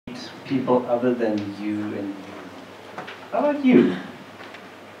people other than you and you. How about you?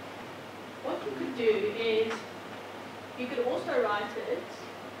 What you could do is, you could also write it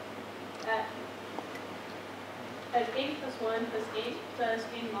as n plus 1 plus n plus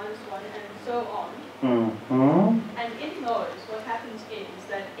n minus 1 and so on. Mm-hmm. And in those, what happens is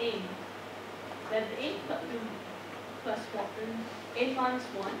that n plus 1, n minus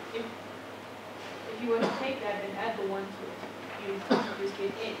 1, if you were to take that and add the 1 to it, you just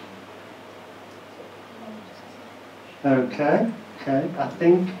get n. Okay. I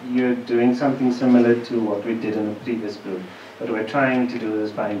think you're doing something similar to what we did in the previous group, but we're trying to do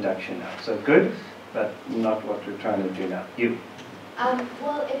this by induction now. So good, but not what we're trying to do now. You.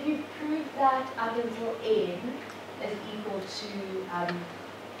 Well, if you prove that up until n is equal to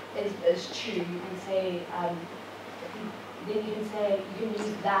is true, you can say then you can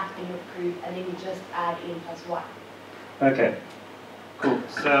use that in your proof, and then you just add n plus 1. Okay. Cool.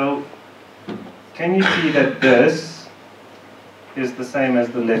 So can you see that this is the same as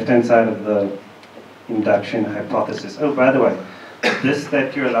the left-hand side of the induction hypothesis? Oh, by the way, this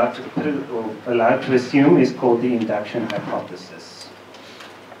that you're allowed to prove or allowed to assume is called the induction hypothesis.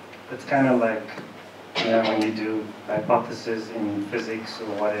 It's kind of like, you know, when you do hypothesis in physics or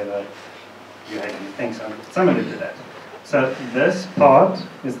whatever, you think similar to that. So this part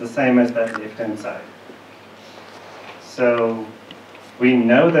is the same as that left-hand side. So we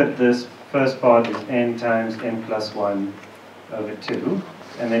know that this first part is n times n plus 1 over 2,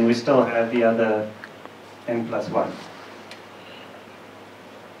 and then we still have the other n plus 1.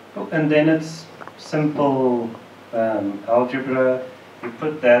 Oh, and then it's simple algebra. You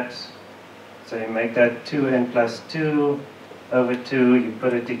put that, so you make that 2n plus 2 over 2, you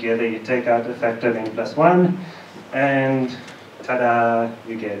put it together, you take out a factor of n plus 1, and ta-da,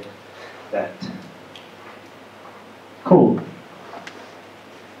 you get that. Cool.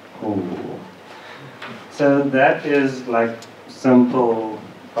 So that is like simple,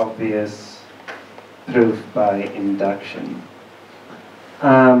 obvious proof by induction.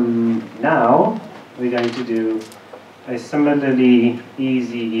 Now we're going to do a similarly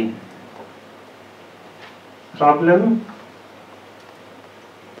easy problem.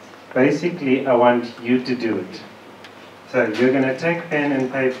 Basically, I want you to do it. So you're going to take pen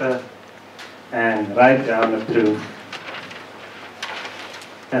and paper and write down a proof,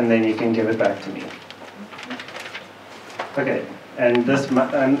 and then you can give it back to me. Okay, and this,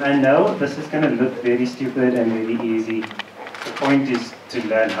 I know this is going to look very stupid and very easy. The point is to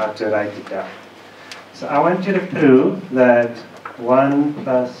learn how to write it down. So I want you to prove that 1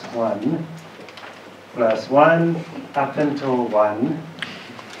 plus 1 plus 1 up until 1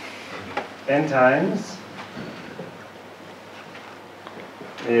 10 times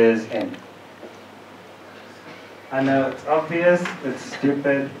is n. I know it's obvious, it's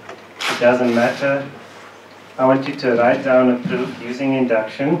stupid, it doesn't matter. I want you to write down a proof using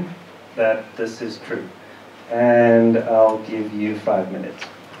induction that this is true. And I'll give you 5 minutes.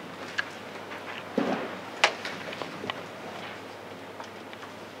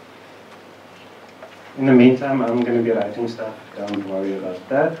 In the meantime, I'm going to be writing stuff. Don't worry about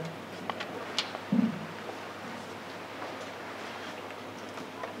that.